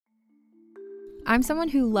I'm someone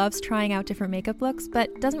who loves trying out different makeup looks,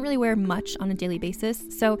 but doesn't really wear much on a daily basis,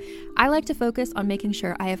 so I like to focus on making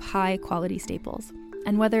sure I have high quality staples.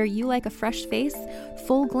 And whether you like a fresh face,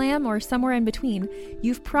 full glam, or somewhere in between,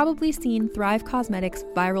 you've probably seen Thrive Causemetics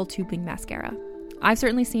Viral Tubing Mascara. I've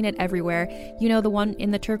certainly seen it everywhere. You know, the one in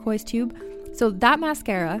the turquoise tube? So that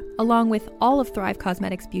mascara, along with all of Thrive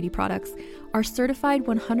Causemetics beauty products, are certified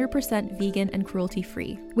 100% vegan and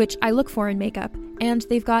cruelty-free, which I look for in makeup, and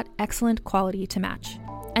they've got excellent quality to match.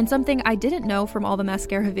 And something I didn't know from all the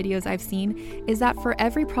mascara videos I've seen is that for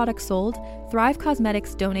every product sold, Thrive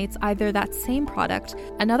Causemetics donates either that same product,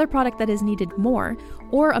 another product that is needed more,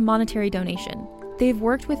 or a monetary donation. They've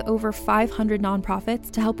worked with over 500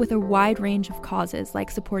 nonprofits to help with a wide range of causes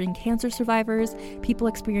like supporting cancer survivors, people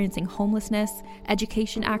experiencing homelessness,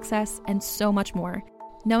 education access, and so much more.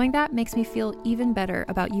 Knowing that makes me feel even better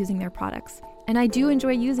about using their products. And I do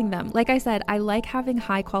enjoy using them. Like I said, I like having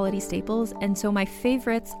high quality staples, and so my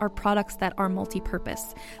favorites are products that are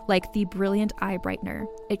multi-purpose, like the Brilliant Eye Brightener.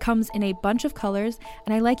 It comes in a bunch of colors,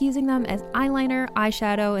 and I like using them as eyeliner,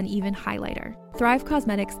 eyeshadow, and even highlighter. Thrive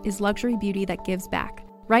Causemetics is luxury beauty that gives back.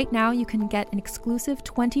 Right now, you can get an exclusive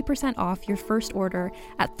 20% off your first order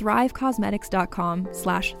at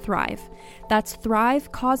thrivecausemetics.com/thrive. That's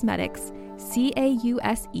Thrive Causemetics,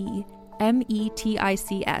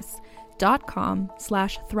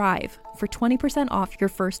 CAUSEMETICS.com/thrive for 20% off your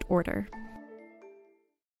first order.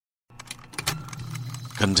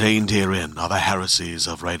 Contained herein are the heresies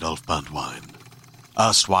of Radolf Burntwine,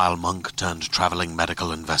 erstwhile monk turned traveling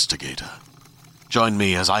medical investigator. Join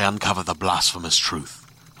me as I uncover the blasphemous truth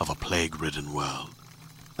of a plague-ridden world,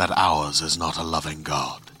 that ours is not a loving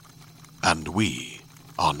God, and we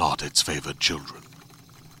are not its favored children.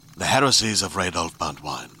 The Heresies of Radolf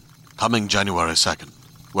Burntwine, coming January 2nd,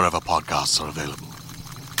 wherever podcasts are available.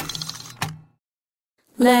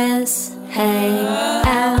 Let's hang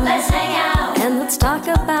out. Let's hang out. And let's talk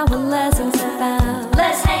about what lessons about.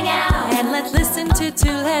 Let's hang out. And let's listen to two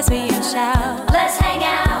lesbians shout. Let's hang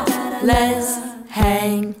out. Let's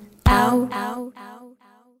hang out.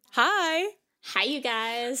 Hi. Hi, you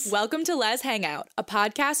guys. Welcome to Les Hangout, a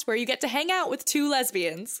podcast where you get to hang out with two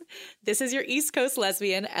lesbians. This is your East Coast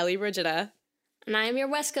lesbian, Ellie Brigida. And I'm your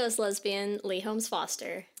West Coast lesbian, Lee Holmes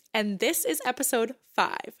Foster. And this is episode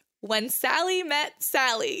 5, When Sally Met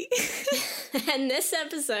Sally. And this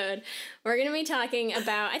episode, we're going to be talking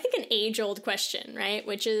about, I think, an age-old question, right?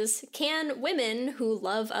 Which is, can women who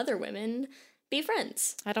love other women be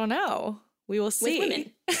friends? I don't know. We will see. With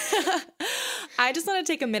women. I just want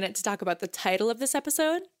to take a minute to talk about the title of this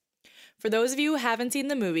episode. For those of you who haven't seen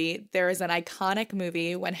the movie, there is an iconic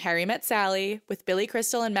movie, When Harry Met Sally, with Billy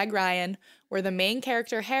Crystal and Meg Ryan, where the main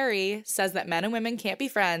character, Harry, says that men and women can't be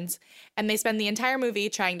friends, and they spend the entire movie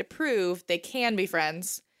trying to prove they can be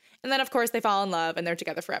friends. And then, of course, they fall in love, and they're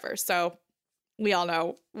together forever. So we all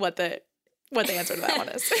know what the answer to that one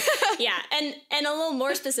is. Yeah, and a little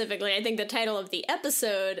more specifically, I think the title of the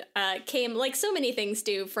episode came, like so many things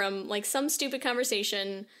do, from like some stupid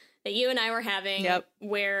conversation that you and I were having,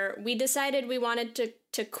 where we decided we wanted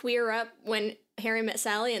to queer up When Harry Met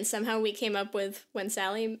Sally, and somehow we came up with When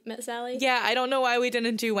Sally Met Sally. Yeah, I don't know why we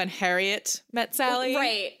didn't do When Harriet Met Sally.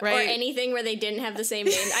 Right. Or anything where they didn't have the same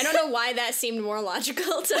name. I don't know why that seemed more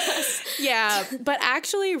logical to us. Yeah, but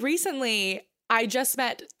actually recently I just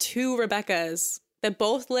met two Rebeccas that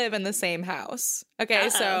both live in the same house. Okay,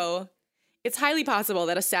 so it's highly possible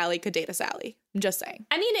that a Sally could date a Sally. I'm just saying.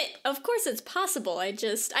 I mean, of course it's possible. I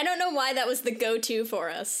don't know why that was the go-to for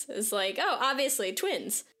us. It's like, oh, obviously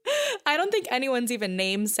twins. I don't think anyone's even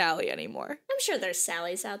named Sally anymore. I'm sure there's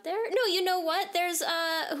Sallys out there. No, you know what? There's,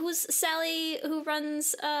 who's Sally who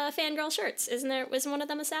runs Fangirl Shirts? Isn't one of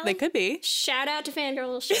them a Sally? They could be. Shout out to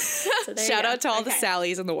Fangirl Shirts. So Shout out to all the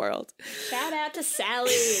Sallys in the world. Shout out to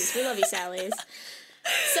Sallys. We love you, Sallys.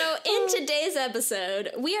 So in today's episode,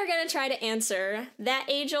 we are going to try to answer that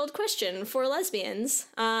age-old question for lesbians,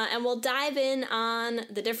 and we'll dive in on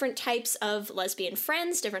the different types of lesbian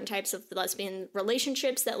friends, different types of lesbian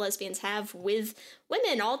relationships that lesbians have with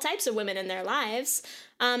women, all types of women in their lives,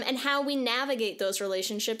 and how we navigate those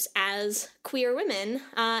relationships as queer women.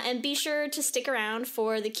 And be sure to stick around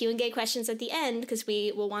for the Q&A questions at the end, because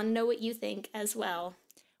we will want to know what you think as well.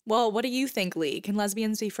 Well, what do you think, Lee? Can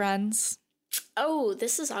lesbians be friends? Oh,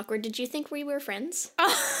 this is awkward. Did you think we were friends? No,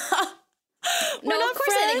 of course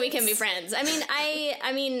friends. I think we can be friends. I mean,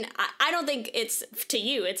 I don't think it's, to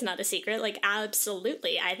you, it's not a secret. Like,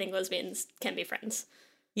 absolutely, I think lesbians can be friends.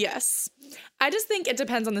 Yes. I just think it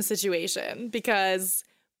depends on the situation, because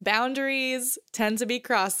boundaries tend to be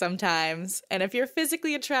crossed sometimes. And if you're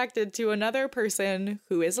physically attracted to another person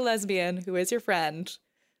who is a lesbian, who is your friend,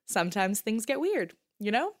 sometimes things get weird,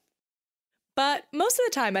 you know? But most of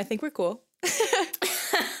the time, I think we're cool.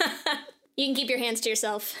 You can keep your hands to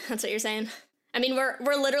yourself. That's what you're saying. I mean, we're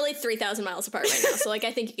literally 3,000 miles apart right now, so like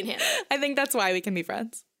I think you can handle it. I think that's why we can be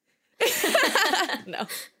friends. No.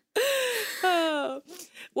 Oh.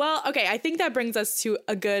 Well, okay, I think that brings us to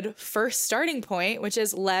a good first starting point, which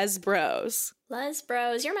is Les Bros. Les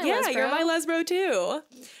Bros. You're my Yeah, Les Bro. you're my Les Bro too.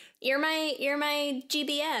 You're my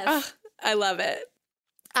GBF. Oh, I love it.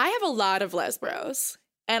 I have a lot of Les Bros,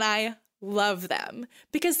 and I love them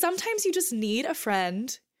because sometimes you just need a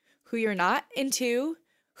friend who you're not into,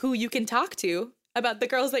 who you can talk to about the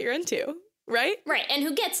girls that you're into, right? Right, and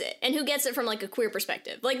who gets it from like a queer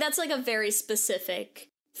perspective. Like that's like a very specific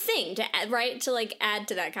thing to add, right? To like add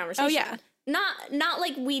to that conversation. Oh yeah. Not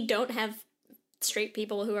like we don't have straight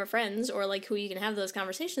people who are friends or like who you can have those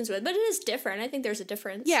conversations with, but it is different. I think there's a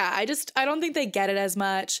difference. Yeah, I don't think they get it as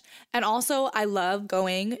much. And also, I love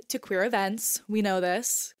going to queer events. We know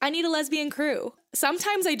this. I need a lesbian crew.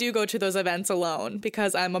 Sometimes I do go to those events alone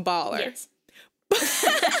because I'm a baller. Yes.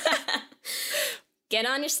 Get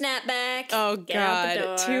on your snapback. Oh, Get out the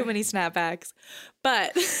God. door. Too many snapbacks.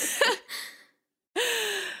 But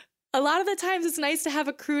a lot of the times it's nice to have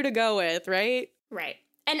a crew to go with, right? Right.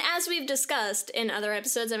 And as we've discussed in other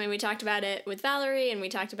episodes, I mean, we talked about it with Valerie and we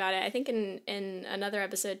talked about it, I think, in another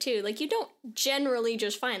episode too. Like, you don't generally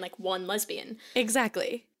just find like one lesbian.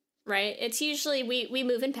 Exactly. Right? It's usually we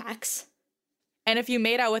move in packs. And if you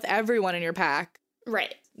made out with everyone in your pack,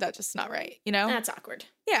 Right. that's just not right, you know? That's awkward.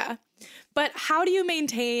 Yeah. But how do you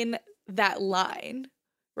maintain that line,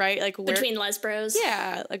 right? Like where, Between Les Bros.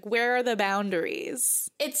 yeah, like where are the boundaries?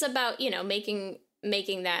 It's about,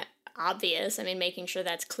 making that obvious. I mean, making sure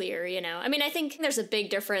that's clear, I mean, I think there's a big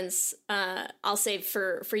difference, I'll say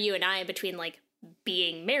for you and I, between like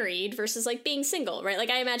being married versus like being single, right? Like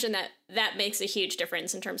I imagine that makes a huge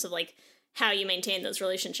difference in terms of like how you maintain those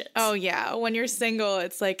relationships. Oh yeah, when you're single,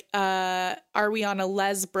 it's like, are we on a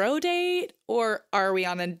Les Bro date or are we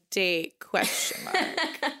on a date? ?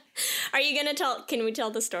 Are you gonna can we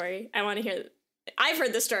tell the story? I want to hear. I've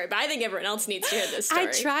heard the story, but I think everyone else needs to hear this story.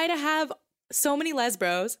 I try to have so many Les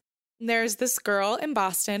Bros. There's this girl in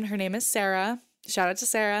Boston. Her name is Sarah. Shout out to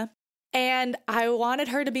Sarah. And I wanted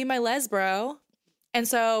her to be my Les Bro. And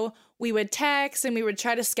so we would text and we would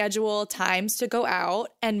try to schedule times to go out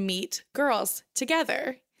and meet girls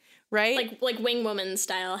together, right? Like wing woman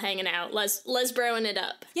style, hanging out, Les broing it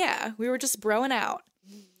up. Yeah, we were just broing out.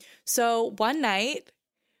 So one night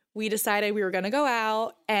we decided we were going to go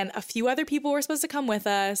out and a few other people were supposed to come with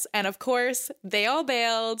us. And of course, they all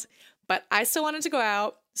bailed, but I still wanted to go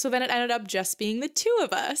out. So then it ended up just being the two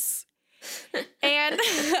of us. And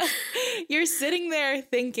you're sitting there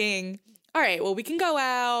thinking, all right, well, we can go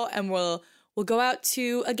out and we'll go out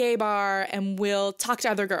to a gay bar and we'll talk to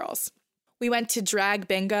other girls. We went to drag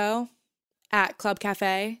bingo at Club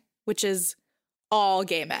Cafe, which is all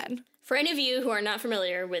gay men. For any of you who are not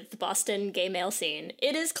familiar with the Boston gay male scene,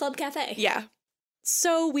 it is Club Cafe. Yeah.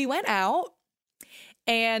 So we went out,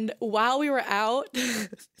 and while we were out,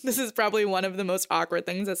 this is probably one of the most awkward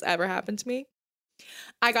things that's ever happened to me.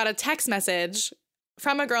 I got a text message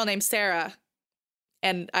from a girl named Sarah,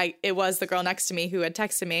 and it was the girl next to me who had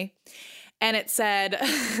texted me, and it said,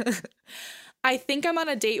 I think I'm on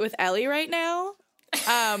a date with Ellie right now.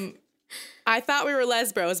 I thought we were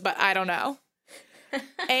Les Bros, but I don't know.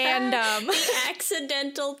 And the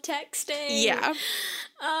accidental texting. Yeah.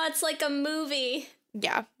 Oh, it's like a movie.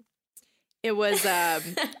 Yeah. It was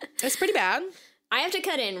pretty bad. I have to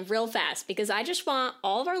cut in real fast because I just want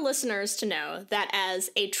all of our listeners to know that as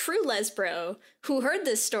a true Les Bro who heard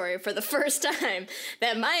this story for the first time,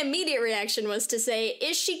 that my immediate reaction was to say,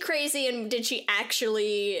 is she crazy and did she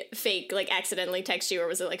actually accidentally text you, or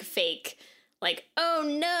was it like a fake? Like, oh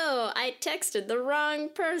no, I texted the wrong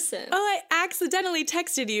person. Oh, I accidentally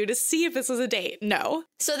texted you to see if this was a date. No.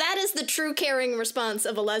 So that is the true caring response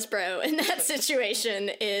of a Les Bro in that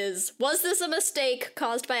situation is, was this a mistake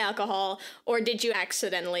caused by alcohol, or did you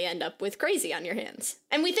accidentally end up with crazy on your hands?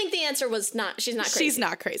 And we think the answer was not, she's not crazy. She's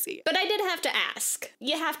not crazy. But I did have to ask.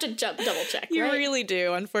 You have to double check, You right? really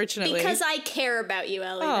do, unfortunately. Because I care about you,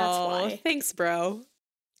 Ellie, that's why. Thanks, bro.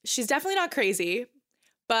 She's definitely not crazy,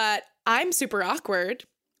 but I'm super awkward.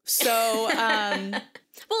 So, Well, and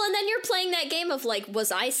then you're playing that game of like,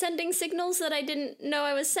 was I sending signals that I didn't know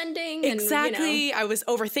I was sending? Exactly. I was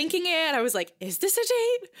overthinking it. I was like, is this a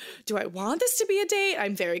date? Do I want this to be a date?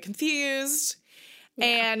 I'm very confused.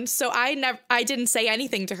 Yeah. And so I didn't say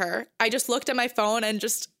anything to her. I just looked at my phone and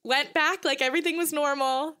just went back like everything was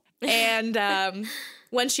normal. And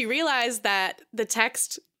when she realized that the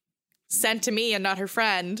text sent to me and not her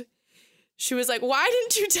friend, She was like, why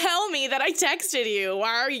didn't you tell me that I texted you?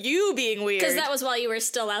 Why are you being weird? Because that was while you were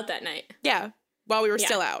still out that night. Yeah, while we were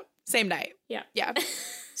still out. Same night. Yeah. Yeah.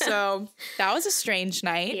 So that was a strange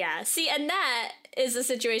night. Yeah. See, and that is a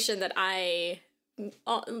situation that I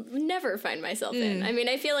never find myself in. I mean,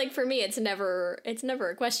 I feel like for me, it's never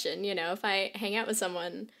a question. You know, if I hang out with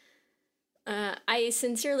someone, I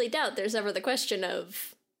sincerely doubt there's ever the question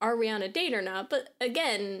of, are we on a date or not? But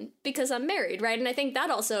again, because I'm married, right? And I think that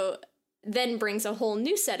also then brings a whole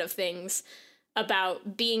new set of things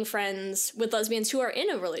about being friends with lesbians who are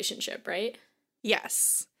in a relationship, right?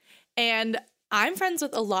 Yes. And I'm friends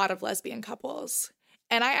with a lot of lesbian couples.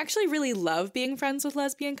 And I actually really love being friends with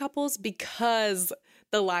lesbian couples because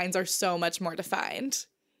the lines are so much more defined.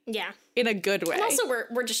 Yeah. In a good way. And also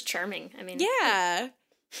we're just charming. I mean. Yeah.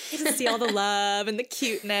 You get to see all the love and the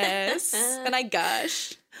cuteness. And I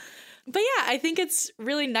gush. But yeah, I think it's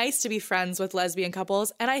really nice to be friends with lesbian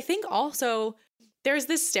couples. And I think also there's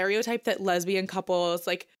this stereotype that lesbian couples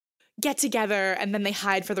like get together and then they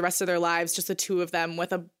hide for the rest of their lives, just the two of them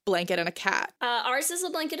with a blanket and a cat. Ours is a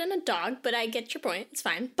blanket and a dog, but I get your point. It's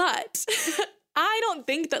fine. But I don't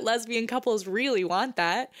think that lesbian couples really want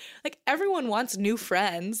that. Like, everyone wants new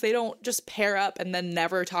friends. They don't just pair up and then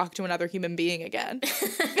never talk to another human being again.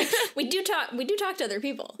 We do talk to other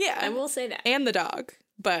people. Yeah. I will say that. And the dog.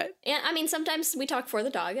 But and I mean, sometimes we talk for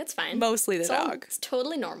the dog. That's fine. Mostly the dog. It's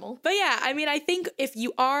totally normal. But yeah, I mean, I think if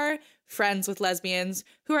you are friends with lesbians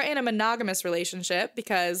who are in a monogamous relationship,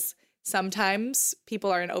 because sometimes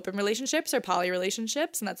people are in open relationships or poly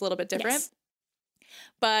relationships, and that's a little bit different. Yes.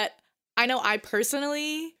 But I know I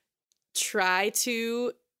personally try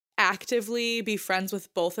to actively be friends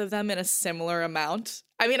with both of them in a similar amount.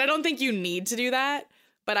 I mean, I don't think you need to do that,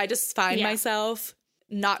 but I just find myself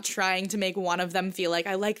not trying to make one of them feel like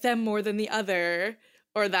I like them more than the other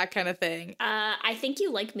or that kind of thing. I think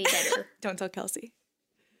you like me better. Don't tell Kelsey.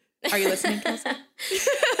 Are you listening, Kelsey?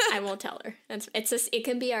 I won't tell her. It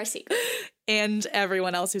can be our secret. And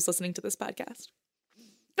everyone else who's listening to this podcast.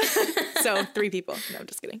 So 3 people. No, I'm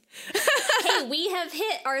just kidding. Hey, we have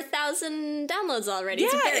hit our 1,000 downloads already. Yeah,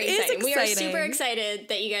 it's very exciting. We are exciting. super excited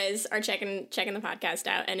that you guys are checking the podcast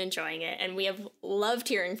out and enjoying it, and we have loved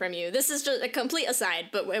hearing from you. This is just a complete aside,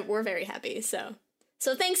 but we're very happy. So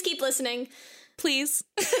thanks. Keep listening, please.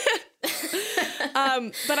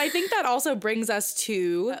 But I think that also brings us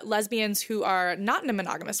to lesbians who are not in a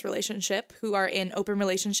monogamous relationship, who are in open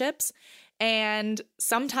relationships. And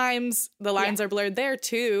sometimes the lines are blurred there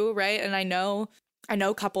too, right? And I know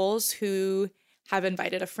couples who have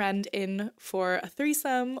invited a friend in for a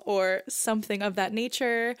threesome or something of that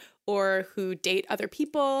nature, or who date other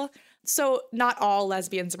people. So not all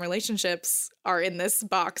lesbians in relationships are in this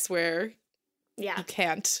box where you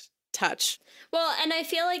can't touch. Well, and I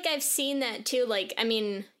feel like I've seen that too. Like, I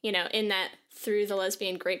mean, you know, in that through the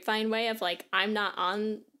lesbian grapevine way of like, I'm not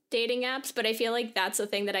on dating apps, but I feel like that's a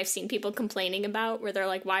thing that I've seen people complaining about, where they're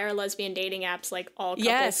like, why are lesbian dating apps like all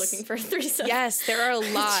couples looking for a threesome? Yes, there are a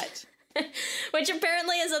lot. Which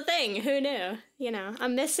apparently is a thing. Who knew? You know,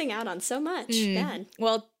 I'm missing out on so much. God.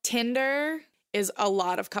 Well, Tinder is a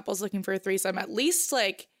lot of couples looking for a threesome. At least,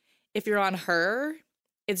 like, if you're on Her,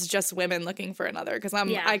 it's just women looking for another, because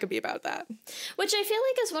I could be about that. Which I feel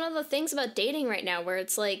like is one of the things about dating right now, where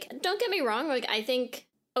it's like, don't get me wrong, like, I think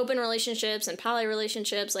open relationships and poly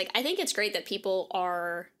relationships, like, I think it's great that people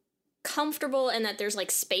are comfortable and that there's like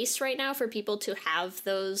space right now for people to have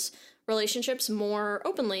those relationships more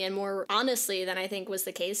openly and more honestly than I think was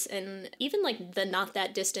the case in even like the not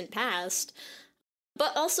that distant past.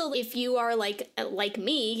 But also, if you are like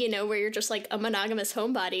me, you know, where you're just like a monogamous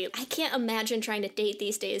homebody, I can't imagine trying to date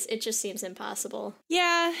these days. It just seems impossible.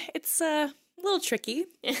 Yeah, it's a little tricky,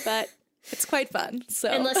 but it's quite fun. So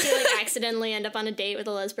unless you like accidentally end up on a date with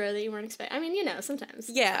a lesbo that you weren't expecting. I mean, you know, sometimes.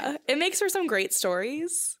 Yeah, it makes for some great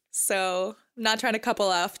stories. So I'm not trying to couple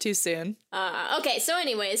off too soon. Okay, so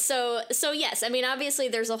anyways, so yes, I mean, obviously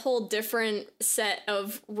there's a whole different set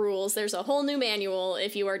of rules. There's a whole new manual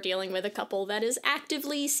if you are dealing with a couple that is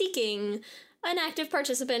actively seeking an active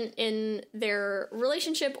participant in their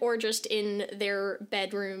relationship or just in their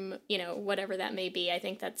bedroom, you know, whatever that may be. I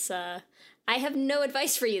think that's, I have no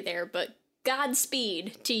advice for you there, but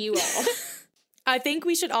Godspeed to you all. I think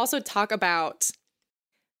we should also talk about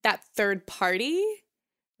that third party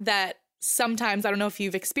that sometimes, I don't know if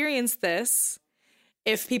you've experienced this,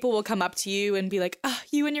 if people will come up to you and be like, oh,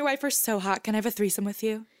 you and your wife are so hot. Can I have a threesome with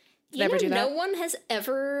you? You know, no one has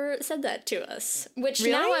ever said that to us, which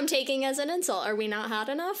now I'm taking as an insult. Are we not hot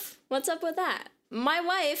enough? What's up with that? My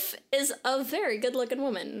wife is a very good-looking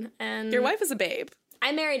woman. And your wife is a babe.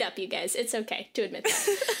 I married up, you guys. It's okay to admit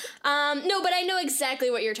that. No, but I know exactly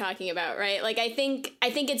what you're talking about, right? Like, I think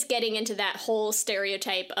it's getting into that whole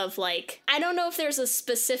stereotype of, like, I don't know if there's a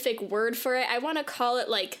specific word for it. I want to call it,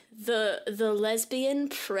 like, the lesbian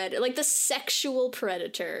predator, like the sexual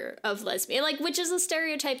predator of lesbian, like, which is a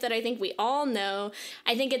stereotype that I think we all know.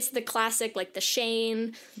 I think it's the classic, like, the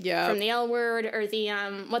Shane from the L Word, or the,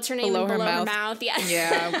 what's her name? Below her mouth.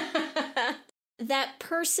 Yeah. That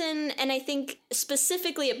person, and I think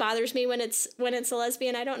specifically it bothers me when it's a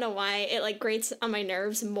lesbian. I don't know why. It, like, grates on my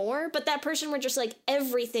nerves more, but that person where just, like,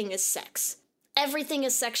 everything is sex. Everything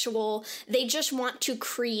is sexual. They just want to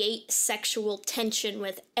create sexual tension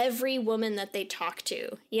with every woman that they talk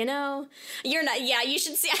to, you know? You're not, yeah, you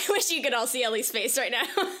should see, I wish you could all see Ellie's face right now.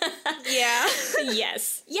 Yeah.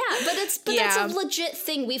 Yes. Yeah, but that's a legit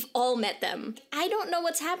thing. We've all met them. I don't know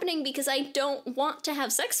what's happening because I don't want to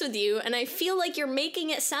have sex with you, and I feel like you're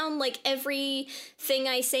making it sound like everything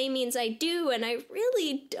I say means I do, and I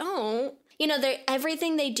really don't. You know,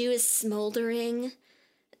 everything they do is smoldering.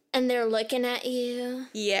 And they're looking at you.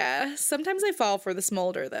 Yeah, sometimes I fall for the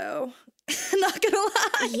smolder, though. Not gonna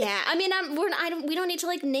lie. Yeah, I mean, we don't need to,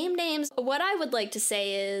 like, name names. What I would like to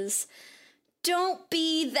say is, don't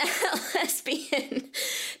be that lesbian.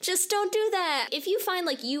 Just don't do that. If you find,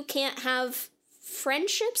 like, you can't have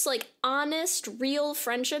friendships, like, honest, real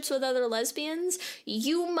friendships with other lesbians,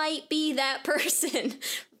 you might be that person.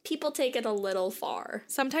 People take it a little far.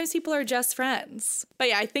 Sometimes people are just friends. But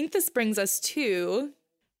yeah, I think this brings us to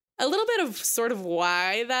a little bit of sort of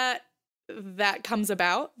why that comes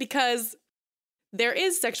about, because there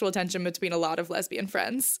is sexual tension between a lot of lesbian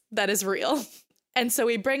friends that is real. And so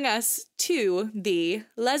we bring us to the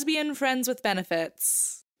lesbian friends with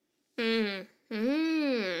benefits. When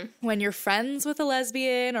you're friends with a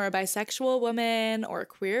lesbian or a bisexual woman or a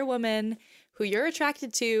queer woman who you're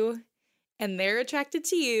attracted to and they're attracted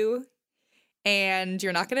to you and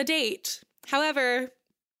you're not going to date. However,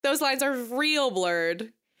 those lines are real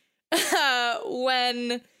blurred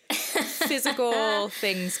when physical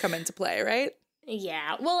things come into play, right?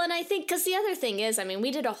 Yeah. Well, and I think, because the other thing is, I mean, we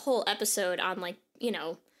did a whole episode on, like, you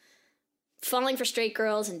know, falling for straight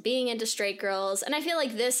girls and being into straight girls. And I feel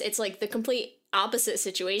like it's like the complete opposite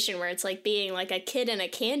situation where it's like being like a kid in a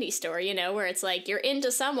candy store, you know, where it's like you're into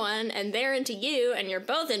someone and they're into you and you're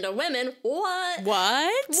both into women. What?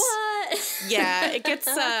 Yeah, it gets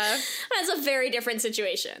that's a very different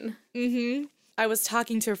situation. I was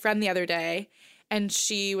talking to a friend the other day, and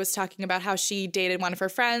she was talking about how she dated one of her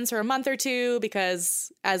friends for a month or two,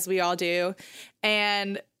 because, as we all do,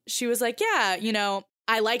 and she was like, yeah, you know,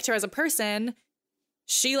 I liked her as a person.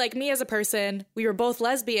 She liked me as a person. We were both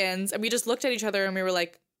lesbians, and we just looked at each other and we were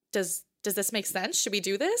like, does this make sense? Should we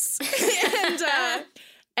do this?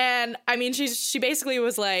 and I mean, she basically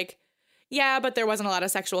was like, yeah, but there wasn't a lot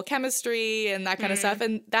of sexual chemistry and that kind of stuff.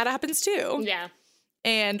 And that happens too. Yeah.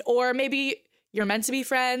 Or maybe you're meant to be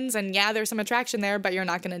friends and yeah, there's some attraction there, but you're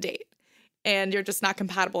not going to date. And you're just not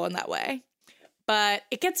compatible in that way. But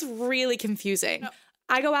it gets really confusing.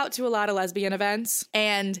 I go out to a lot of lesbian events,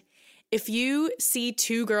 and if you see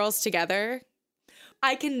two girls together,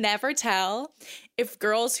 I can never tell if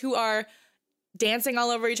girls who are dancing all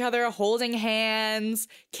over each other, holding hands,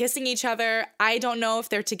 kissing each other, I don't know if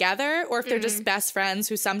they're together or if they're just best friends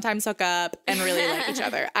who sometimes hook up and really like each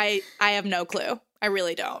other. I have no clue. I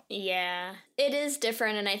really don't. Yeah, it is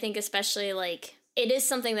different, and I think especially, like, it is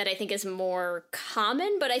something that I think is more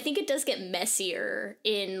common, but I think it does get messier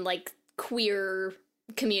in, like, queer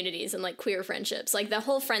communities and, like, queer friendships, like the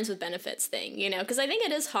whole friends with benefits thing, you know, because I think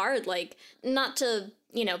it is hard, like, not to,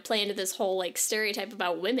 you know, play into this whole, like, stereotype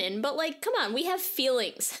about women, but, like, come on, we have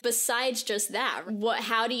feelings besides just that.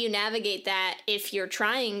 How do you navigate that if you're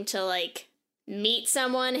trying to, like, meet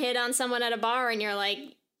someone, hit on someone at a bar, and you're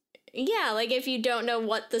like, yeah, like, if you don't know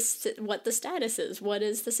what the status is, what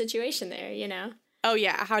is the situation there, you know? Oh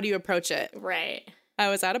yeah, how do you approach it? Right. I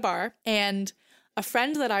was at a bar, and a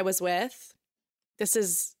friend that I was with, this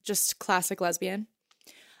is just classic lesbian,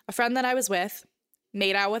 a friend that I was with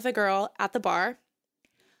made out with a girl at the bar.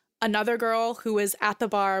 Another girl who was at the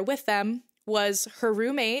bar with them was her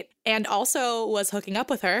roommate and also was hooking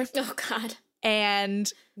up with her. Oh, God.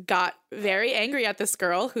 And got very angry at this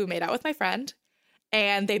girl who made out with my friend,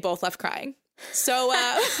 and they both left crying. So,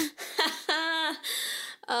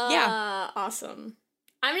 yeah. Awesome.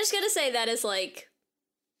 I'm just going to say that is, like,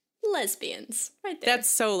 lesbians right there. That's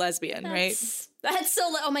so lesbian, right? That's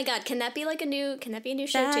so, oh my God, can that be a new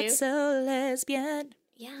show too? That's so lesbian.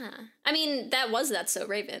 Yeah. I mean, That's So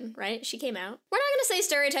Raven, right? She came out. We're not going to say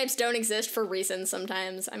stereotypes don't exist for reasons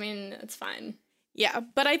sometimes. I mean, it's fine. Yeah,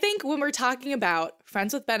 but I think when we're talking about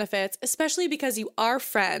friends with benefits, especially because you are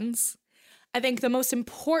friends, I think the most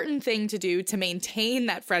important thing to do to maintain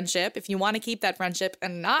that friendship, if you want to keep that friendship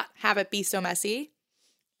and not have it be so messy,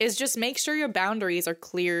 is just make sure your boundaries are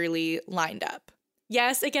clearly lined up.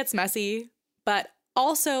 Yes, it gets messy, but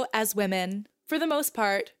also as women, for the most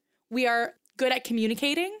part, we are good at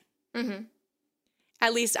communicating. Mm-hmm.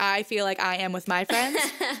 At least I feel like I am with my friends.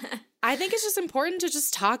 I think it's just important to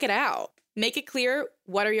just talk it out. Make it clear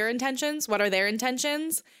what are your intentions, what are their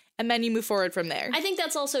intentions, and then you move forward from there. I think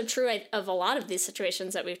that's also true of a lot of these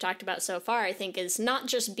situations that we've talked about so far, I think, is not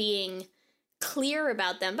just being clear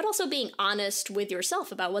about them, but also being honest with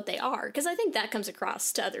yourself about what they are. Because I think that comes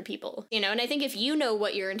across to other people, and I think if you know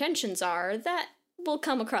what your intentions are, that will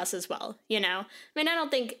come across as well, I mean, I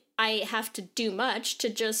don't think I have to do much to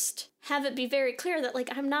just have it be very clear that, like,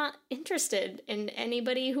 I'm not interested in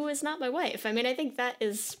anybody who is not my wife. I mean, I think that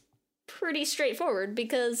is pretty straightforward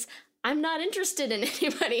because I'm not interested in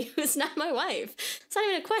anybody who's not my wife. It's not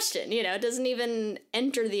even a question, it doesn't even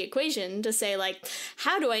enter the equation to say, like,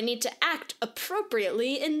 how do I need to act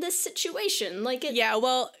appropriately in this situation? Like, yeah,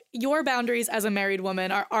 well, your boundaries as a married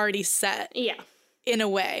woman are already set. Yeah. In a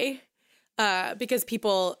way, because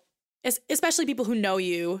people, especially people who know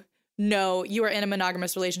you are in a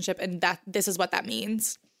monogamous relationship and that this is what that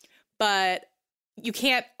means. But you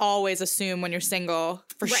can't always assume when you're single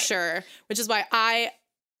for sure, which is why I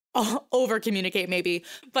over communicate maybe,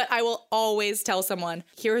 but I will always tell someone,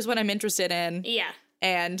 here's what I'm interested in. Yeah.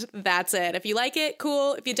 And that's it. If you like it,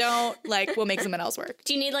 cool. If you don't, like, we'll make something else work.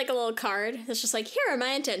 Do you need, like, a little card that's just like, here are my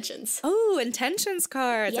intentions? Oh, intentions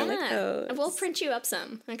cards. Yeah. I like those. We'll print you up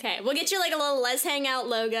some. Okay. We'll get you, like, a little Let's Hang Out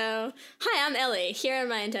logo. Hi, I'm Ellie. Here are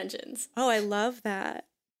my intentions. Oh, I love that.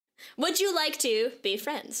 Would you like to be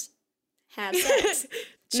friends? Have sex?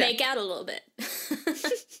 Make out a little bit?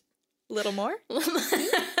 Little more?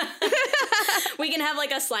 We can have,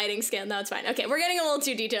 like, a sliding scale. No, it's fine. Okay, we're getting a little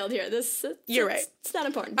too detailed here. You're right. It's not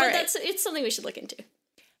important. But it's something we should look into.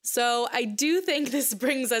 So I do think this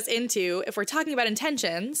brings us into, if we're talking about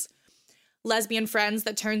intentions, lesbian friends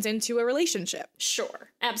that turns into a relationship. Sure,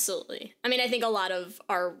 absolutely. I mean, I think a lot of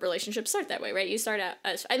our relationships start that way, right? You start out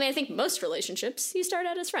as, I think most relationships, you start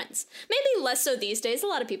out as friends. Maybe less so these days. A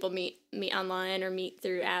lot of people meet online or meet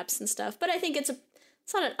through apps and stuff, but I think it's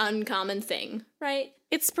not an uncommon thing, right?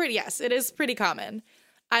 Yes, it is pretty common.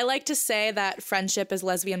 I like to say that friendship is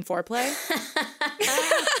lesbian foreplay.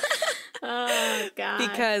 Oh, God.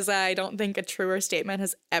 Because I don't think a truer statement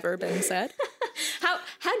has ever been said.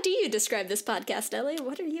 How do you describe this podcast, Ellie?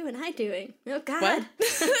 What are you and I doing? Oh, God. What?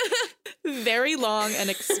 Very long and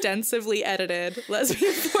extensively edited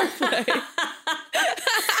lesbian foreplay.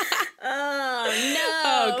 Oh, no.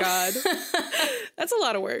 Oh, God. That's a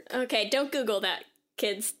lot of work. Okay, don't Google that,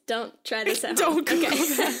 kids. Don't try this at home. Don't Google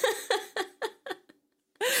that.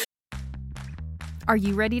 Are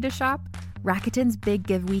you ready to shop? Rakuten's Big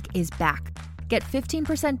Give Week is back. Get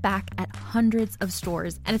 15% back at hundreds of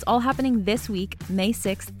stores, and it's all happening this week, May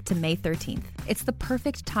 6th to May 13th. It's the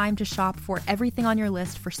perfect time to shop for everything on your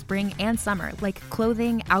list for spring and summer, like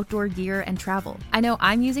clothing, outdoor gear, and travel. I know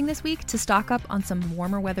I'm using this week to stock up on some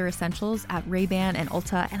warmer weather essentials at Ray-Ban and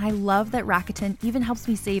Ulta, and I love that Rakuten even helps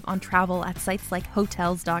me save on travel at sites like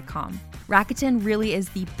Hotels.com. Rakuten really is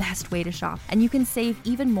the best way to shop, and you can save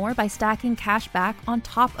even more by stacking cash back on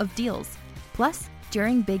top of deals. Plus,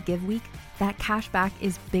 during Big Give Week, that cash back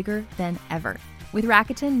is bigger than ever. With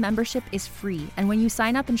Rakuten, membership is free, and when you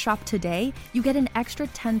sign up and shop today, you get an extra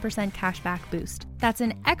 10% cash back boost. That's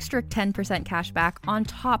an extra 10% cash back on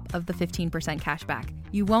top of the 15% cash back.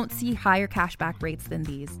 You won't see higher cash back rates than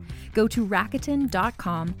these. Go to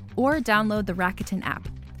Rakuten.com or download the Rakuten app.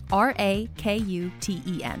 Rakuten.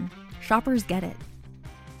 Shoppers get it.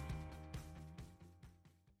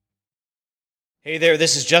 Hey there,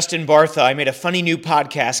 this is Justin Bartha. I made a funny new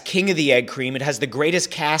podcast, King of the Egg Cream. It has the greatest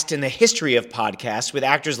cast in the history of podcasts with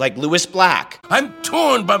actors like Louis Black. I'm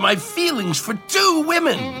torn by my feelings for two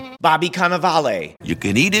women. Bobby Cannavale. You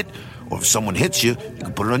can eat it, or if someone hits you, you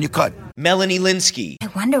can put it on your cut. Melanie Linsky. I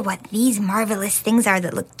wonder what these marvelous things are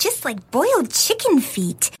that look just like boiled chicken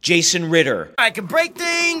feet. Jason Ritter. I can break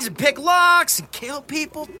things and pick locks and kill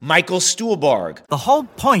people. Michael Stuhlbarg. The whole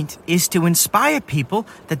point is to inspire people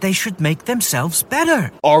that they should make themselves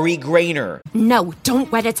better. Ari Grainer. No,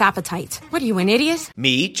 don't whet its appetite. What are you, an idiot?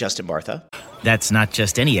 Me, Justin Bartha. That's not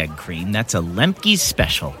just any egg cream, that's a Lemke's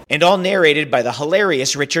special. And all narrated by the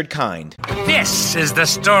hilarious Richard Kind. This is the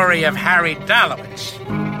story of Harry Dalowitz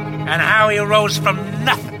and how he rose from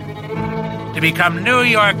nothing to become New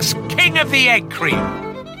York's King of the Egg Cream.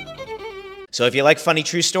 So if you like funny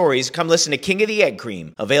true stories, come listen to King of the Egg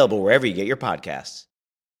Cream, available wherever you get your podcasts.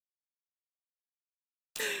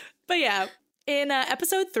 But yeah, in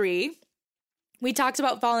episode 3, we talked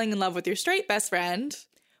about falling in love with your straight best friend,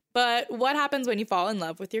 but what happens when you fall in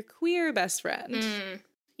love with your queer best friend?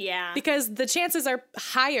 Yeah. Because the chances are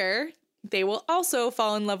higher they will also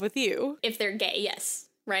fall in love with you. If they're gay, yes.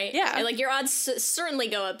 Right? Yeah. And, like, your odds certainly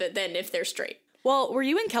go up then if they're straight. Well, were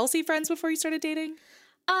you and Kelsey friends before you started dating?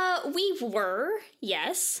 We were,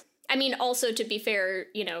 yes. I mean, also, to be fair,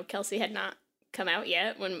 you know, Kelsey had not come out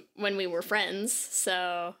yet when we were friends,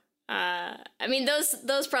 so... I mean,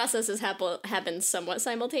 those processes happen somewhat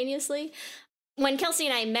simultaneously. When Kelsey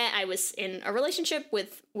and I met, I was in a relationship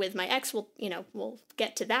with my ex. We'll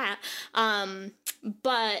get to that.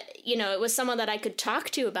 But, you know, it was someone that I could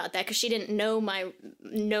talk to about that because she didn't know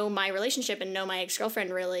my relationship and know my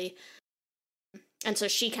ex-girlfriend really. And so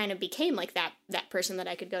she kind of became like that person that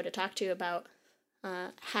I could go to talk to about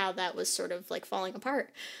how that was sort of like falling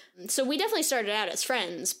apart. So we definitely started out as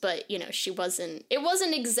friends, but, you know, it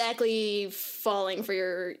wasn't exactly falling for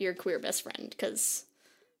your queer best friend because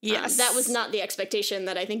yes, that was not the expectation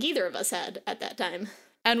that I think either of us had at that time.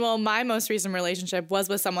 And well, my most recent relationship was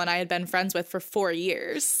with someone I had been friends with for 4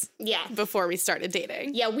 years. Yeah. Before we started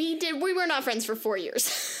dating. Yeah, we were not friends for 4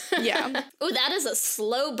 years. Yeah. Oh, that is a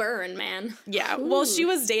slow burn, man. Yeah. Ooh. Well, she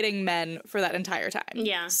was dating men for that entire time.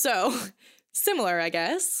 Yeah. So, similar, I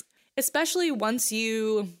guess. Especially once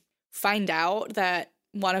you find out that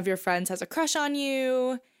one of your friends has a crush on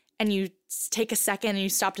you and you take a second and you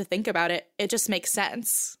stop to think about it, it just makes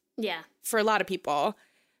sense. Yeah. For a lot of people.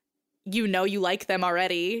 You know you like them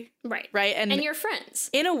already. Right. Right? And you're friends.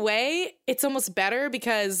 In a way, it's almost better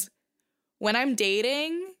because when I'm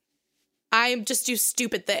dating, I just do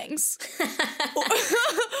stupid things.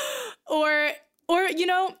 or you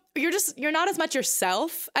know, you're not as much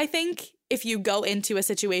yourself, I think, if you go into a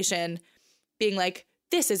situation being like,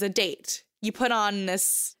 this is a date. You put on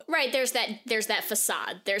this... Right, there's that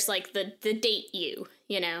facade. There's like the date you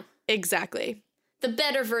know? Exactly. The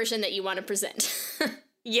better version that you want to present.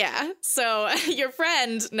 Yeah, so your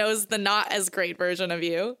friend knows the not as great version of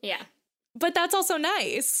you. Yeah. But that's also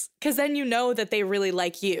nice, because then you know that they really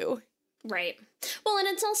like you. Right. Well, and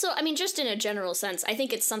it's also, I mean, just in a general sense, I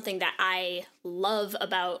think it's something that I love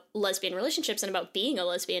about lesbian relationships and about being a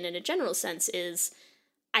lesbian in a general sense is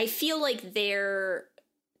I feel like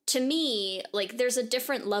to me, like there's a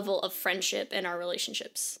different level of friendship in our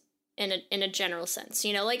relationships in a general sense,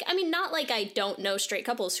 you know, like, I mean, not like I don't know straight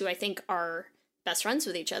couples who I think are best friends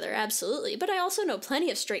with each other, absolutely. But I also know plenty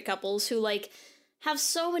of straight couples who, like, have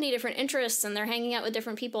so many different interests and they're hanging out with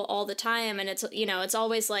different people all the time. And it's, you know, it's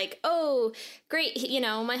always like, oh, great, you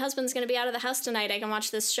know, my husband's going to be out of the house tonight. I can watch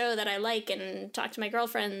this show that I like and talk to my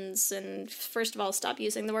girlfriends. And first of all, stop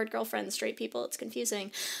using the word girlfriend, straight people. It's confusing.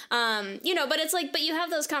 You know, but it's like, but you have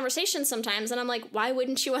those conversations sometimes. And I'm like, why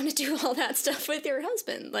wouldn't you want to do all that stuff with your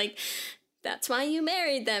husband? Like, that's why you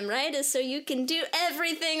married them, right? Is so you can do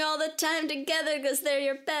everything all the time together because they're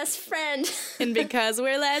your best friend. And because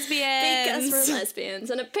we're lesbians. Because we're lesbians.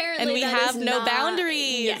 And apparently and we have no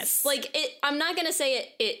boundaries. Yes. Like, I'm not going to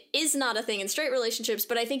say it is not a thing in straight relationships,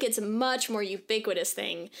 but I think it's a much more ubiquitous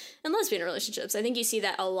thing in lesbian relationships. I think you see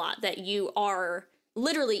that a lot, that you are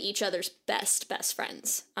literally each other's best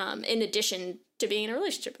friends, in addition to being in a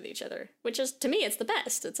relationship with each other, which is, to me, it's the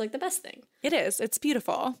best. It's like the best thing. It is. It's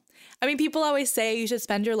beautiful. I mean, people always say you should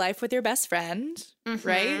spend your life with your best friend,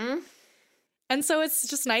 right? And so it's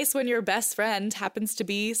just nice when your best friend happens to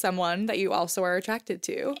be someone that you also are attracted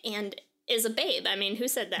to. And is a babe. I mean, who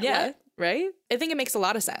said that? Yeah, what? Right? I think it makes a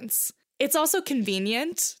lot of sense. It's also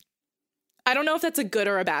convenient. I don't know if that's a good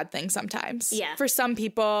or a bad thing sometimes. Yeah. For some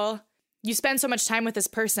people, you spend so much time with this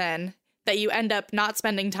person that you end up not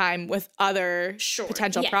spending time with other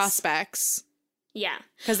potential prospects. Yeah.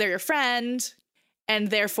 Because they're your friend,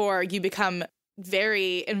 and therefore you become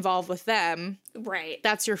very involved with them. Right.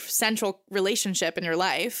 That's your central relationship in your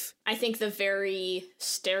life. I think the very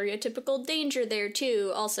stereotypical danger there,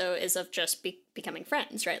 too, also is of just becoming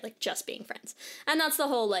friends, right? Like, just being friends. And that's the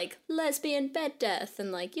whole, like, lesbian bed death,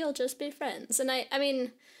 and, like, you'll just be friends. And I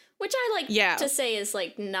mean, which I like to say is,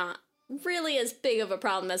 like, not really as big of a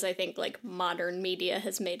problem as I think, like, modern media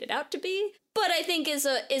has made it out to be. But I think is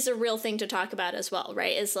a real thing to talk about as well,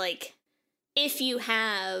 right? Is, like, if you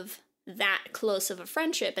have that close of a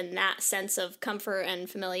friendship and that sense of comfort and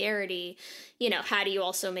familiarity, you know, how do you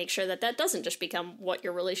also make sure that that doesn't just become what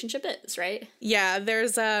your relationship is, right? Yeah,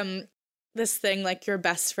 there's this thing like your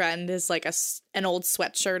best friend is like an old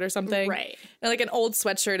sweatshirt or something. Right. And like an old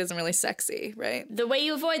sweatshirt isn't really sexy, right? The way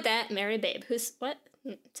you avoid that, marry a babe. Who's what?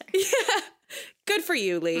 Sorry. Yeah. Good for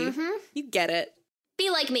you, Lee. Mm-hmm. You get it. Be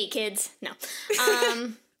like me, kids. No.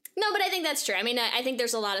 No, but I think that's true. I mean, I think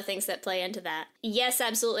there's a lot of things that play into that. Yes,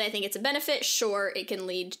 absolutely. I think it's a benefit. Sure, it can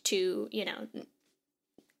lead to,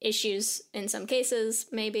 issues in some cases,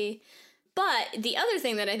 maybe. But the other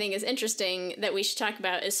thing that I think is interesting that we should talk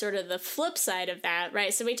about is sort of the flip side of that,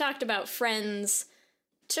 right? So we talked about friends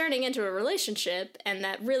turning into a relationship and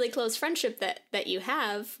that really close friendship that you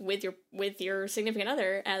have with your significant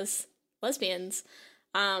other as lesbians.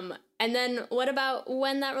 And then what about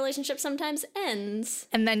when that relationship sometimes ends?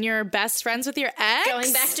 And then you're best friends with your ex?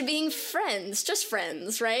 Going back to being friends, just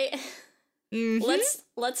friends, right? Mm-hmm.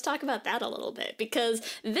 Let's talk about that a little bit, because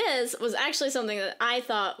this was actually something that I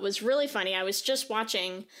thought was really funny. I was just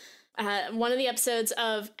watching one of the episodes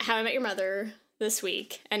of How I Met Your Mother this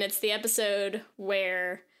week, and it's the episode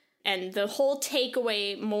where, and the whole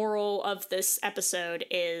takeaway moral of this episode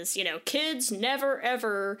is, kids never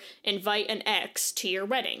ever invite an ex to your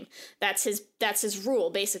wedding. That's his rule,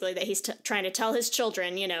 basically, that he's trying to tell his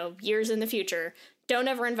children, years in the future. Don't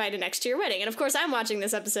ever invite an ex to your wedding. And of course, I'm watching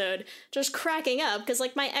this episode just cracking up because,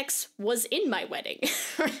 my ex was in my wedding,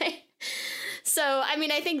 right? So, I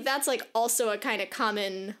mean, I think that's, also a kind of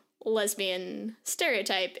common lesbian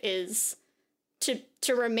stereotype is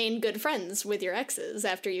to remain good friends with your exes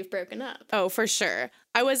after you've broken up. Oh, for sure.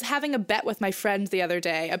 I was having a bet with my friend the other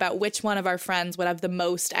day about which one of our friends would have the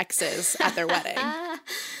most exes at their wedding.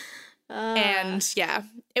 And, yeah,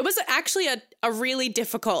 it was actually a really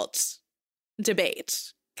difficult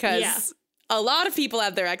debate because a lot of people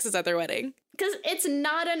have their exes at their wedding. Because it's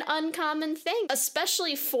not an uncommon thing,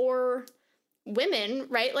 especially for women,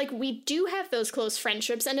 right? We do have those close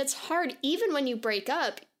friendships, and it's hard. Even when you break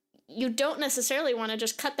up, you don't necessarily want to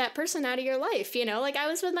just cut that person out of your life, I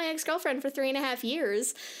was with my ex-girlfriend for 3.5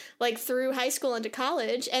 years, through high school into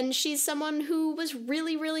college, and she's someone who was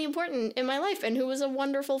really, really important in my life and who was a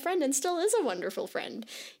wonderful friend and still is a wonderful friend,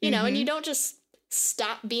 and you don't just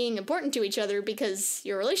stop being important to each other because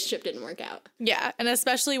your relationship didn't work out. Yeah, and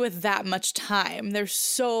especially with that much time. There's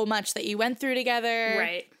so much that you went through together.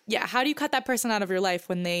 Right. Yeah, how do you cut that person out of your life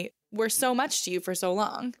when they were so much to you for so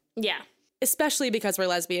long? Yeah. Especially because we're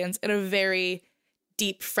lesbians in a very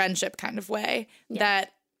deep friendship kind of way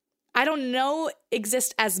that I don't know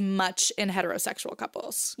exist as much in heterosexual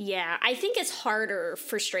couples. Yeah, I think it's harder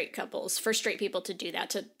for straight couples, for straight people to do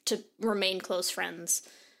that, to remain close friends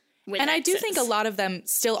with and exes. I do think a lot of them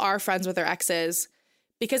still are friends with their exes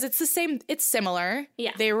because it's the same, it's similar.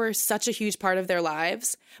 Yeah. They were such a huge part of their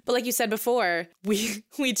lives. But like you said before, we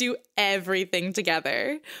do everything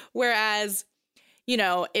together. Whereas,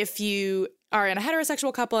 if you are in a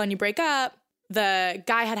heterosexual couple and you break up, the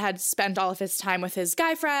guy had spent all of his time with his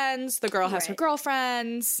guy friends, the girl has her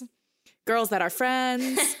girlfriends, girls that are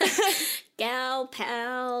friends. Gal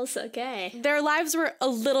pals, okay. Their lives were a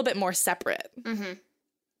little bit more separate. Mm-hmm.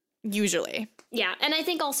 Usually. Yeah, and I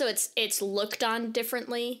think also it's looked on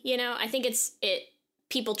differently, I think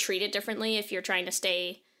people treat it differently if you're trying to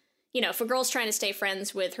stay, if a girl's trying to stay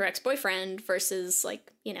friends with her ex-boyfriend versus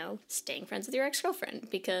staying friends with your ex-girlfriend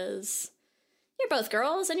because you're both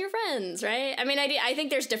girls and you're friends, right? I mean, I think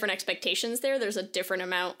there's different expectations there. There's a different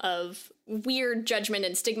amount of weird judgment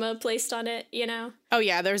and stigma placed on it, Oh,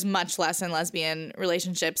 yeah, there's much less in lesbian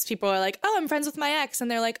relationships. People are like, oh, I'm friends with my ex. And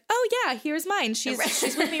they're like, oh, yeah, here's mine. She's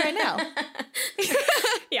with me right now.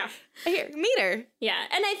 Yeah. Here, meet her. Yeah.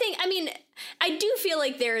 And I do feel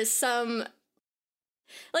like there is some...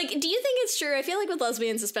 do you think it's true? I feel like with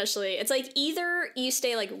lesbians especially, it's either you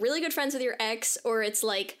stay really good friends with your ex or it's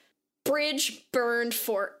bridge burned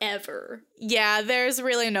forever. Yeah, there's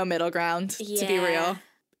really no middle ground, to be real.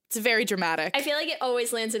 It's very dramatic. I feel like it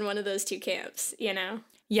always lands in one of those two camps,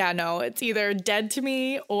 Yeah, no, it's either dead to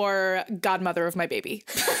me or godmother of my baby.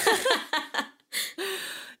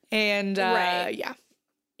 And, right. Yeah.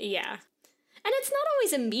 Yeah. And it's not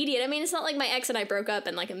always immediate. I mean, it's not like my ex and I broke up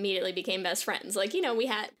and immediately became best friends. We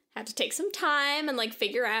had to take some time and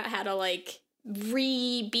figure out how to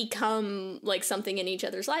re-become something in each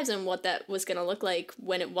other's lives and what that was going to look like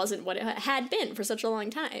when it wasn't what it had been for such a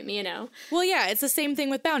long time, Well, yeah, it's the same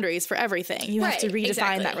thing with boundaries for everything. You have to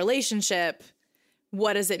redefine that relationship.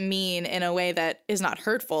 What does it mean in a way that is not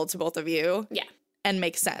hurtful to both of you? Yeah. And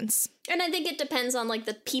makes sense. And I think it depends on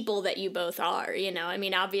the people that you both are, I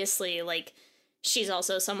mean, obviously she's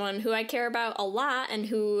also someone who I care about a lot and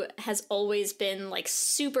who has always been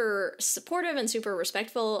super supportive and super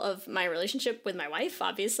respectful of my relationship with my wife,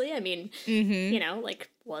 obviously. I mean,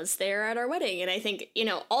 was there at our wedding. And I think,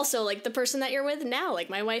 also the person that you're with now,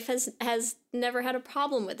 my wife has never had a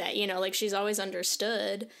problem with that, she's always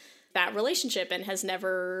understood that relationship and has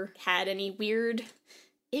never had any weird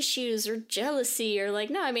issues or jealousy or like,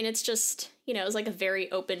 no, I mean, it's just, you know, it's like a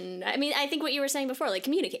very open, I mean, I think what you were saying before, like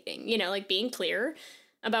communicating, you know, like being clear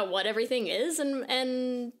about what everything is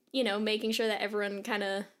and, you know, making sure that everyone kind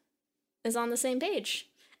of is on the same page.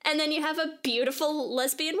 And then you have a beautiful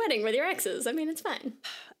lesbian wedding with your exes. I mean, it's fine.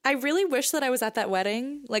 I really wish that I was at that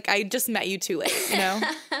wedding. Like, I just met you too late, you know?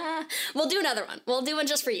 We'll do another one. We'll do one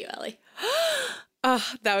just for you, Ellie. Oh,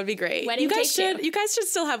 that would be great. Wedding You guys take two. should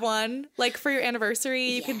still have one. Like, for your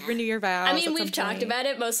anniversary, you could renew your vows. I mean, at we've some talked point. about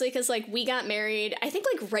it mostly because, like, we got married, I think,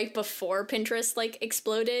 like, right before Pinterest, like,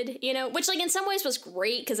 exploded, you know? Which, like, in some ways was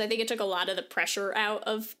great because I think it took a lot of the pressure out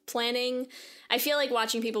of planning. I feel like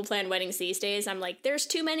watching people plan weddings these days, I'm like, there's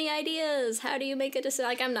too many ideas. How do you make a decision?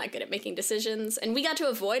 Like, I'm not good at making decisions. And we got to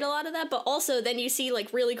avoid a lot of that, but also then you see,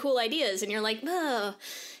 like, really cool ideas and you're like, oh,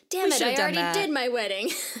 damn We it, should have I done already that. did my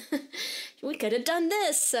wedding. We could have done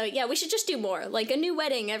this. So, yeah, we should just do more. Like, a new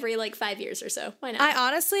wedding every, like, 5 years or so. Why not? I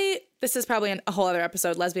honestly, this is probably a whole other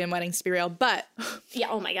episode, lesbian weddings, to be real, but Yeah,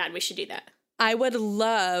 oh my God, we should do that. I would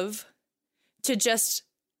love to just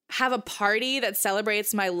have a party that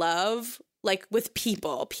celebrates my love, like, with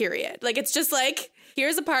people, period. Like, it's just like,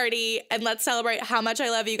 here's a party, and let's celebrate how much I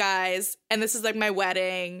love you guys, and this is, like, my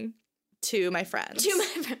wedding to my friends. To my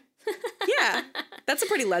friend. Yeah. That's a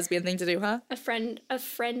pretty lesbian thing to do, huh? A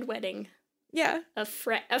friend wedding. Yeah. A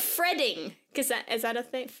fredding. Because is that a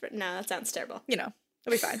thing? No, that sounds terrible. You know,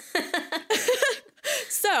 it'll be fine.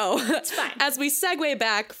 So, It's fine. as we segue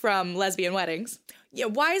back from lesbian weddings, yeah,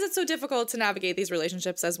 why is it so difficult to navigate these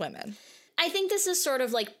relationships as women? I think this is sort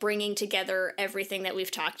of like bringing together everything that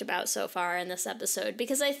we've talked about so far in this episode,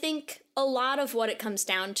 because I think a lot of what it comes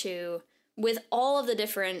down to with all of the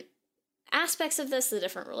different aspects of this, the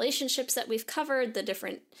different relationships that we've covered, the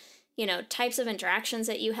different, you know, types of interactions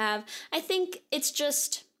that you have, I think it's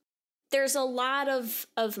just, there's a lot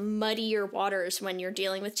of muddier waters when you're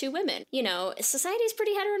dealing with two women. You know, society is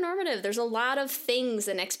pretty heteronormative. There's a lot of things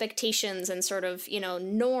and expectations and sort of, you know,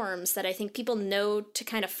 norms that I think people know to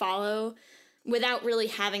kind of follow without really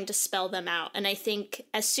having to spell them out. And I think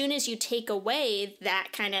as soon as you take away that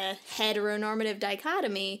kind of heteronormative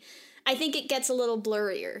dichotomy, I think it gets a little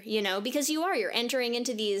blurrier, you know, because you're entering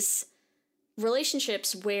into these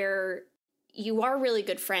relationships where you are really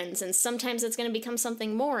good friends, and sometimes it's going to become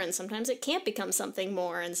something more, and sometimes it can't become something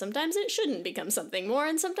more, and sometimes it shouldn't become something more,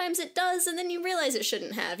 and sometimes it does, and then you realize it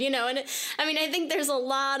shouldn't have, you know, and I think there's a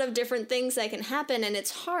lot of different things that can happen, and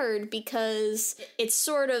it's hard because it's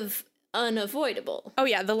sort of unavoidable. Oh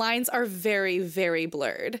yeah, the lines are very, very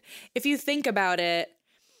blurred. If you think about it,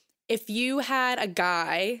 if you had a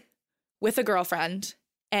guy with a girlfriend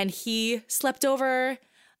and he slept over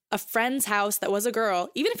a friend's house that was a girl,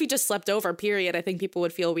 even if he just slept over, period, I think people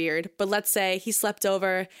would feel weird. But let's say he slept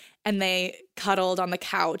over and they cuddled on the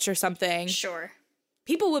couch or something. Sure.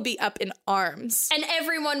 People would be up in arms. And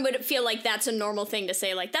everyone would feel like that's a normal thing to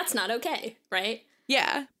say, like, that's not okay, right?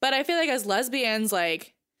 Yeah. But I feel like as lesbians,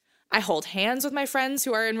 like, I hold hands with my friends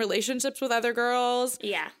who are in relationships with other girls.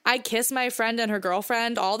 Yeah. I kiss my friend and her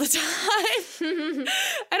girlfriend all the time.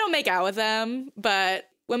 I don't make out with them, but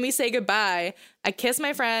when we say goodbye, I kiss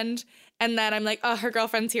my friend, and then I'm like, oh, her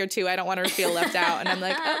girlfriend's here too. I don't want her to feel left out. And I'm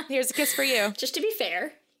like, oh, here's a kiss for you. Just to be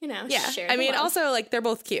fair, you know. Yeah. Share I the mean, love. also, like, they're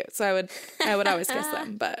both cute, so I would always kiss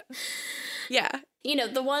them, but yeah. You know,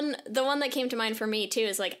 the one that came to mind for me too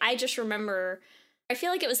is like, I just remember, I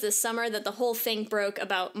feel like it was this summer that the whole thing broke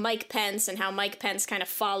about Mike Pence and how Mike Pence kind of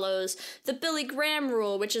follows the Billy Graham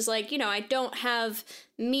rule, which is like, you know, I don't have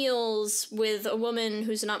meals with a woman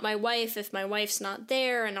who's not my wife if my wife's not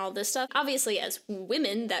there and all this stuff. Obviously, as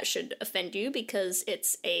women, that should offend you because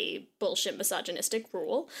it's a bullshit misogynistic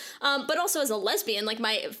rule. But also as a lesbian, like,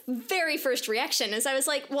 my very first reaction is I was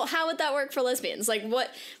like, well, how would that work for lesbians? Like,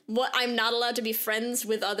 what I'm not allowed to be friends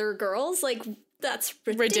with other girls? Like, that's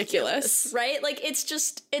ridiculous, right? Like,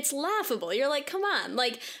 it's laughable. You're like, come on.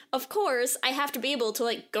 Like, of course, I have to be able to,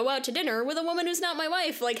 like, go out to dinner with a woman who's not my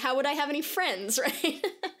wife. Like, how would I have any friends, right?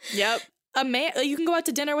 Yep. A man, you can go out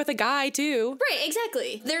to dinner with a guy, too. Right,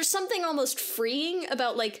 exactly. There's something almost freeing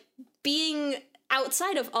about, like, being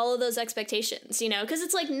outside of all of those expectations, you know? Because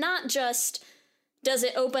it's, like, not just does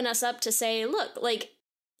it open us up to say, look, like,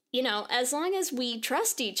 you know, as long as we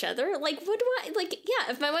trust each other, like, what do I, like,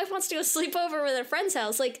 yeah, if my wife wants to go sleep over with a friend's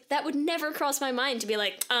house, like, that would never cross my mind to be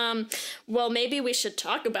like, well, maybe we should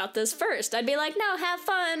talk about this first. I'd be like, no, have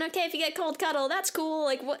fun. Okay, if you get cold cuddle, that's cool.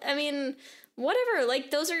 Like, what, I mean, whatever,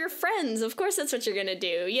 like, those are your friends. Of course that's what you're gonna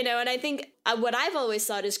do, you know? And I think what I've always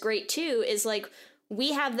thought is great, too, is, like,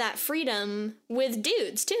 we have that freedom with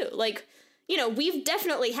dudes, too. Like, you know, we've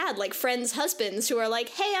definitely had, like, friends' husbands who are like,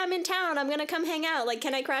 hey, I'm in town, I'm gonna come hang out, like,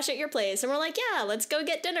 can I crash at your place? And we're like, yeah, let's go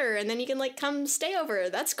get dinner, and then you can, like, come stay over,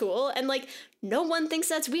 that's cool. And, like, no one thinks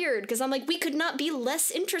that's weird, because I'm like, we could not be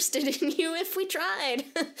less interested in you if we tried.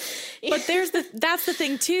 But that's the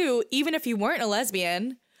thing, too, even if you weren't a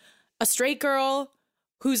lesbian, a straight girl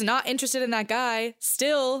who's not interested in that guy,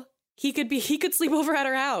 still... He could sleep over at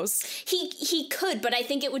her house. He could, but I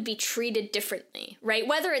think it would be treated differently, right?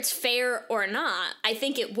 Whether it's fair or not, I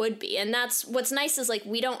think it would be. And that's what's nice is, like,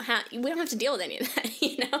 we don't have to deal with any of that,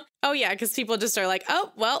 you know? Oh yeah, because people just are like,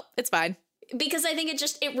 oh, well, it's fine. Because I think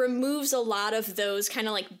it removes a lot of those kind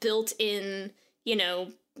of, like, built-in, you know,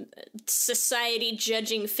 society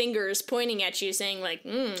judging fingers pointing at you saying, like,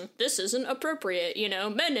 this isn't appropriate, you know,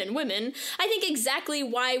 men and women. I think exactly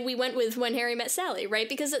why we went with When Harry Met Sally, right?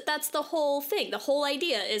 Because that's the whole thing. The whole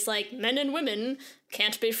idea is, like, men and women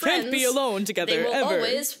can't be friends. Can't be alone together, They will ever.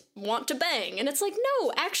 always want to bang. And it's like,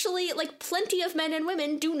 no, actually, like, plenty of men and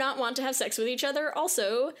women do not want to have sex with each other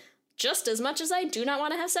also, just as much as I do not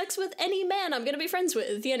want to have sex with any man I'm going to be friends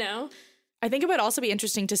with, you know? I think it would also be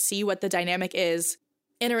interesting to see what the dynamic is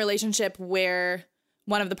in a relationship where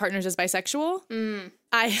one of the partners is bisexual.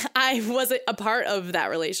 I wasn't a part of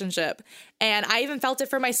that relationship. And I even felt it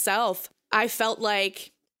for myself. I felt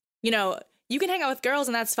like, you know, you can hang out with girls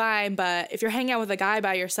and that's fine, but if you're hanging out with a guy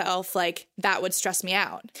by yourself, like, that would stress me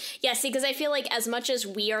out. Yeah, see, because I feel like as much as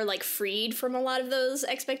we are, like, freed from a lot of those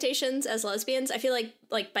expectations as lesbians, I feel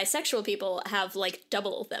like bisexual people have, like,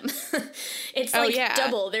 double them. It's like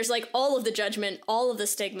double. There's, like, all of the judgment, all of the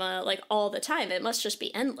stigma, like, all the time. It must just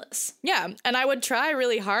be endless. Yeah, and I would try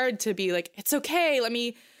really hard to be like, it's okay, let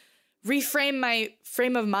me reframe my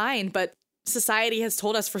frame of mind, but society has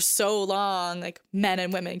told us for so long, like, men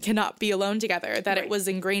and women cannot be alone together, that It was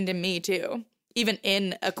ingrained in me, too, even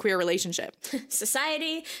in a queer relationship.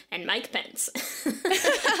 Society and Mike Pence.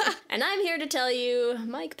 And I'm here to tell you,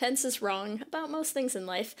 Mike Pence is wrong about most things in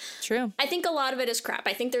life. True. I think a lot of it is crap.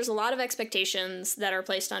 I think there's a lot of expectations that are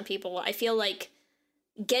placed on people. I feel like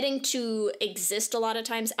getting to exist a lot of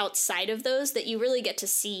times outside of those, that you really get to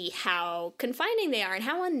see how confining they are and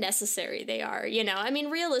how unnecessary they are, you know? I mean,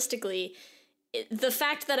 realistically, the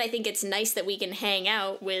fact that I think it's nice that we can hang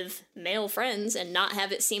out with male friends and not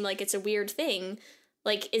have it seem like it's a weird thing,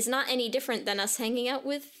 like, is not any different than us hanging out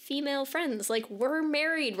with female friends. Like, we're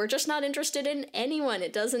married. We're just not interested in anyone.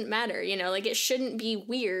 It doesn't matter, you know? Like, it shouldn't be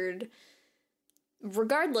weird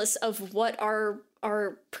regardless of what our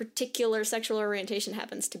particular sexual orientation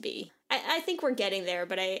happens to be. I think we're getting there,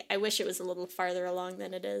 but I wish it was a little farther along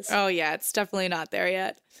than it is. Oh, yeah, it's definitely not there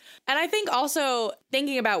yet. And I think also,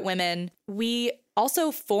 thinking about women, we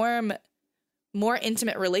also form more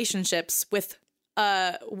intimate relationships with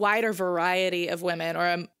a wider variety of women,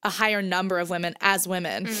 or a higher number of women as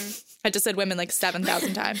women. I just said women like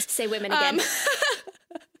 7,000 times. Say women again.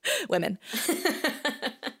 Women.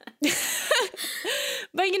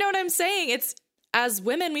 But you know what I'm saying? It's, as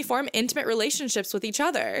women, we form intimate relationships with each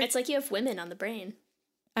other. It's like you have women on the brain.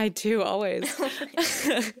 I do, always.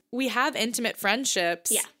 We have intimate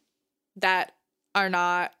friendships that are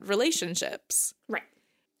not relationships. Right.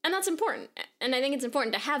 And that's important. And I think it's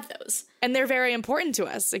important to have those. And they're very important to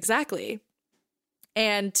us, exactly.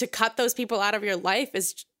 And to cut those people out of your life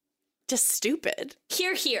is just stupid.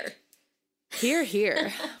 Hear, hear. Hear,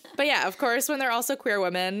 hear. But yeah, of course, when they're also queer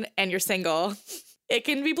women and you're single, it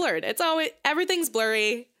can be blurred. It's always, everything's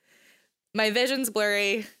blurry. My vision's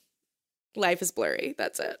blurry. Life is blurry.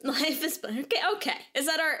 That's it. Life is blurry. Okay. Is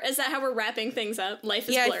that how we're wrapping things up? Life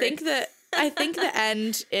is blurry. I think the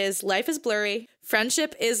end is life is blurry.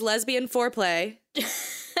 Friendship is lesbian foreplay.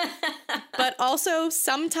 But also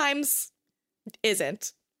sometimes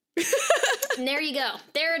isn't. And there you go.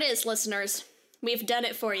 There it is, listeners. We've done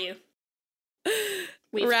it for you.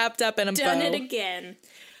 We've wrapped up in a bow. Done it again.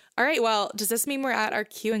 All right, well, does this mean we're at our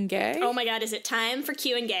Q and Gay? Oh my God, is it time for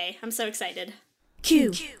Q and Gay? I'm so excited.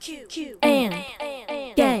 Q and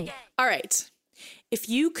Gay. All right. If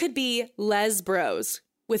you could be les bros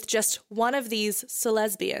with just one of these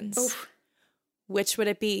celesbians, which would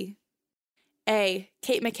it be? A,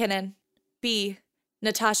 Kate McKinnon. B,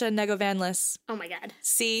 Natasha Negovanless. Oh my God.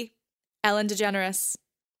 C, Ellen DeGeneres.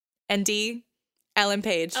 And D, Ellen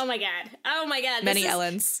Page. Oh my God. Oh my God. Many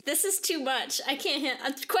Ellens. This is too much. I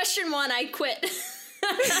can't. Question 1, I quit.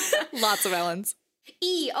 Lots of Ellens.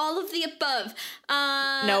 E, all of the above.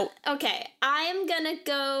 Nope. Okay, I'm gonna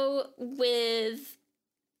go with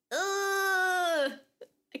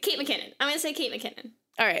Kate McKinnon. I'm gonna say Kate McKinnon.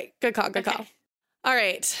 All right, good call, good call. All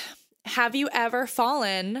right, have you ever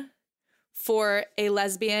fallen for a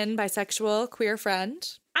lesbian, bisexual, queer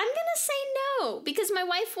friend? I'm gonna say No, because my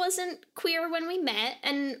wife wasn't queer when we met,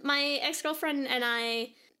 and my ex-girlfriend and I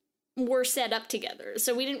were set up together.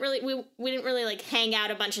 So we didn't really like hang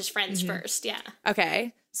out a bunch as friends first. Yeah.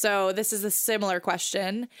 Okay. So this is a similar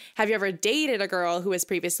question. Have you ever dated a girl who was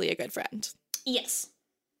previously a good friend? Yes.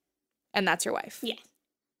 And that's your wife? Yeah.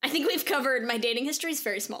 I think we've covered my dating history is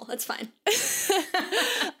very small. That's fine.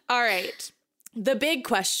 All right. The big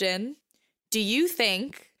question. Do you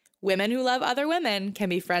think women who love other women can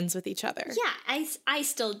be friends with each other? Yeah, I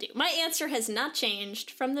still do. My answer has not changed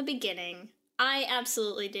from the beginning. I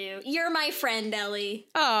absolutely do. You're my friend, Ellie.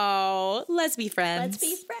 Oh, let's be friends. Let's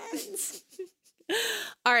be friends.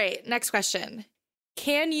 All right, next question.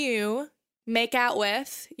 Can you make out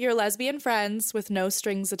with your lesbian friends with no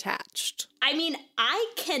strings attached? I mean,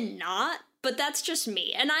 I cannot, but that's just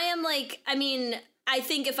me. And I am like, I mean, I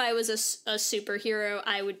think if I was a superhero,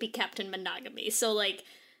 I would be Captain Monogamy. So, like,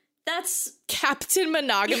 that's... Captain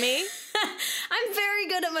Monogamy? I'm very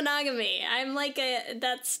good at monogamy. I'm like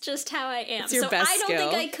that's just how I am. It's your best I don't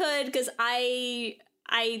skill. think I could, because I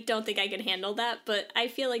don't think I could handle that, but I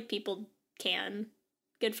feel like people can.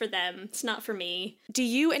 Good for them. It's not for me. Do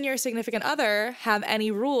you and your significant other have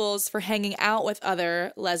any rules for hanging out with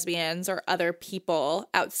other lesbians or other people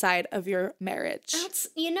outside of your marriage?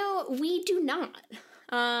 We do not.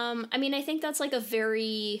 I mean, I think that's like a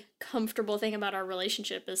very comfortable thing about our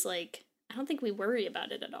relationship is like, I don't think we worry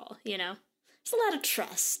about it at all, you know? There's a lot of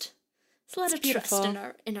trust. There's a lot of trust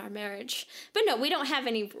in our marriage. But no, we don't have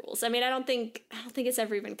any rules. I mean, I don't think it's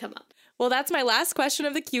ever even come up. Well, that's my last question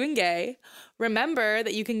of the Q&Gay. Remember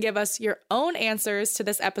that you can give us your own answers to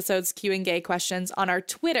this episode's Q&Gay questions on our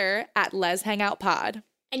Twitter at Les Hangout Pod.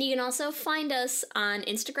 And you can also find us on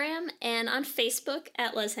Instagram and on Facebook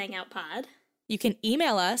at Les Hangout Pod. You can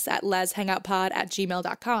email us at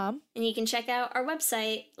leshangoutpod@gmail.com. And you can check out our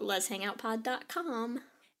website, leshangoutpod.com.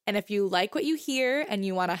 And if you like what you hear and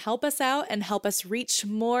you want to help us out and help us reach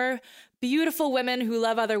more beautiful women who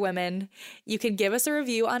love other women, you can give us a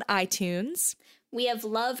review on iTunes. We have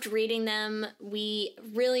loved reading them. We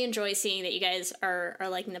really enjoy seeing that you guys are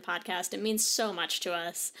liking the podcast. It means so much to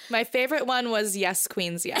us. My favorite one was Yes,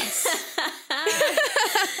 Queens, Yes.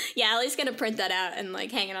 Yeah, Ellie's going to print that out and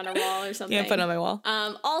like hang it on her wall or something. Yeah, put it on my wall.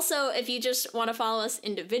 Also, if you just want to follow us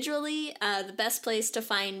individually, the best place to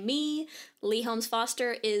find me, Lee Holmes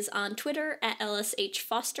Foster, is on Twitter at LSH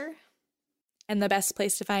Foster. And the best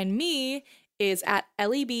place to find me is at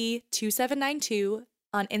LEB2792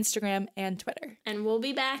 on Instagram and Twitter. And we'll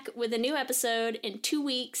be back with a new episode in 2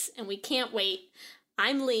 weeks, and we can't wait.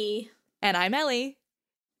 I'm Lee. And I'm Ellie.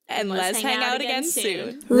 And let's hang out again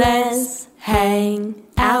soon. Let's hang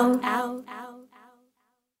out.